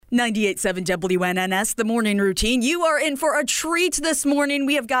98.7 WNNS, the morning routine. You are in for a treat this morning.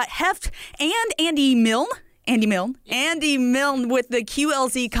 We have got Hef and Andy Milne. Andy Milne with the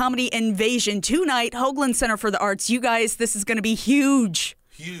QLZ Comedy Invasion tonight, Hoagland Center for the Arts. You guys, this is going to be huge.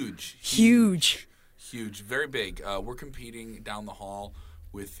 Huge. Very big. We're competing down the hall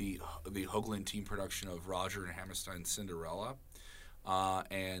with the Hoagland team production of Roger and Hammerstein's Cinderella.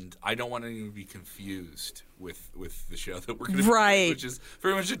 And I don't want anyone to be confused with the show that we're going to do, which is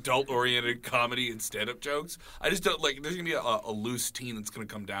very much adult-oriented comedy and stand-up jokes. I just don't like. There's going to be a loose teen that's going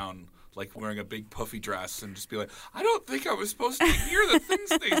to come down like wearing a big puffy dress and just be like, I don't think I was supposed to hear the things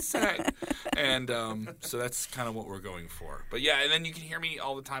they said. And so that's kind of what we're going for. But yeah, and then you can hear me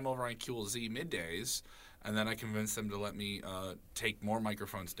all the time over on QLZ middays. And then I convinced them to let me take more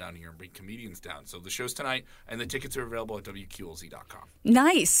microphones down here and bring comedians down. So the show's tonight, and the tickets are available at WQLZ.com.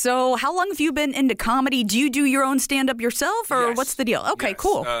 Nice. So how long have you been into comedy? Do you do your own stand-up yourself, or what's the deal? Okay,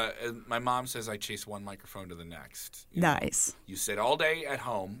 cool. My mom says I chase one microphone to the next. Nice. You sit all day at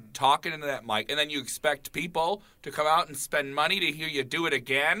home talking into that mic, and then you expect people to come out and spend money to hear you do it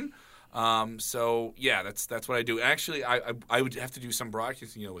again. So yeah, that's what I do. Actually, I would have to do some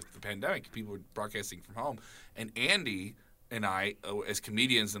broadcasting, with the pandemic, people were broadcasting from home, and Andy and I, as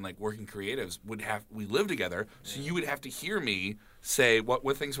comedians and like working creatives, we live together. So you would have to hear me say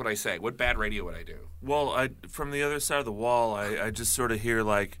what things would I say? What bad radio would I do? Well, from the other side of the wall, I just sort of hear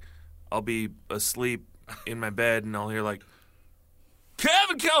like I'll be asleep in my bed and I'll hear like,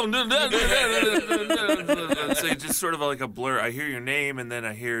 Kevin Cohen. So it's just sort of like a blur. I hear your name, and then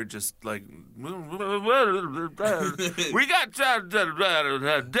I hear just like we got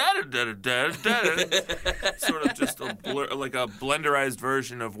sort of just a blur, like a blenderized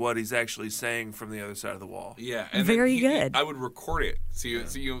version of what he's actually saying from the other side of the wall. Yeah, and very good. I would record it. So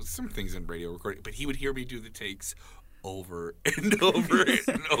some things in radio record it, but he would hear me do the takes over and over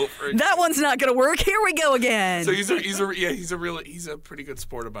and over. That one's not going to work. Here we go again. So he's a pretty good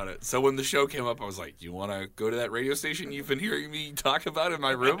sport about it. So when the show came up, I was like, "You want to go to that radio station you've been hearing me talk about in my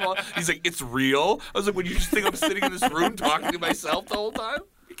room?" He's like, "It's real." I was like, "Would you just think I'm sitting in this room talking to myself the whole time?"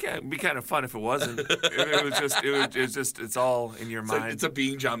 It'd be kind of fun if it wasn't. It's all in your mind. It's a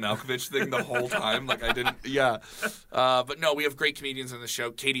being John Malkovich thing the whole time. Like I didn't, yeah. But no, we have great comedians on the show.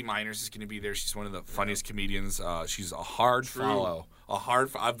 Katie Miners is going to be there. She's one of the funniest comedians. She's a hard follow.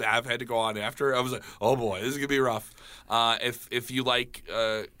 I've had to go on after her. I was like, oh boy, this is gonna be rough. If you like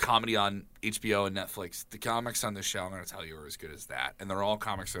comedy on HBO and Netflix, the comics on this show, I'm gonna tell you, are as good as that. And they're all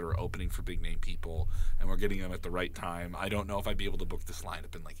comics that are opening for big name people, and we're getting them at the right time. I don't know if I'd be able to book this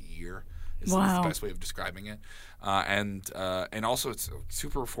lineup in like a year. Is the best way of describing it. And also it's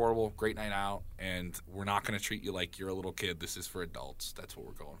super affordable, great night out, and we're not going to treat you like you're a little kid. This is for adults. That's what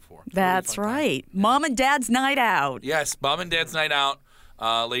we're going for. That's right. Yeah. Mom and Dad's night out. Yes, Mom and Dad's night out.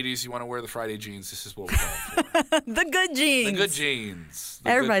 Ladies, you want to wear the Friday jeans, this is what we're going for. The good jeans. The good jeans.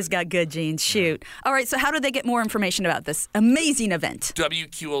 Everybody's got good jeans. Shoot. Yeah. All right, so how do they get more information about this amazing event?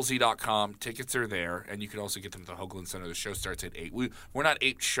 WQLZ.com. Tickets are there, and you can also get them at the Hoagland Center. The show starts at 8. We're not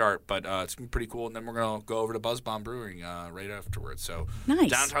 8 sharp, but it's been pretty cool. And then we're going to go over to Buzz Bomb Brewing right afterwards. So nice.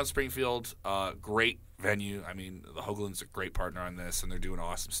 Downtown Springfield, great venue. I mean, the Hoagland's a great partner on this, and they're doing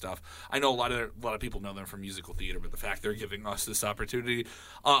awesome stuff. I know a lot of people know them from musical theater, but the fact they're giving us this opportunity,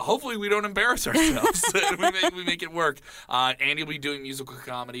 hopefully we don't embarrass ourselves. we make it work. Andy will be doing musical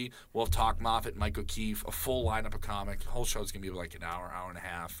comedy. We'll have Talk Moffat, Mike O'Keefe, a full lineup of comics. The whole show's going to be like an hour and a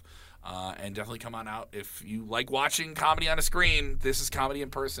half. And definitely come on out. If you like watching comedy on a screen, this is comedy in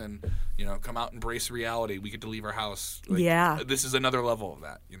person. Come out, embrace reality. We get to leave our house. This is another level of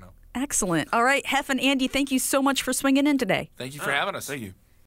that, Excellent. All right, Hef and Andy, thank you so much for swinging in today. Thank you for having us. Thank you.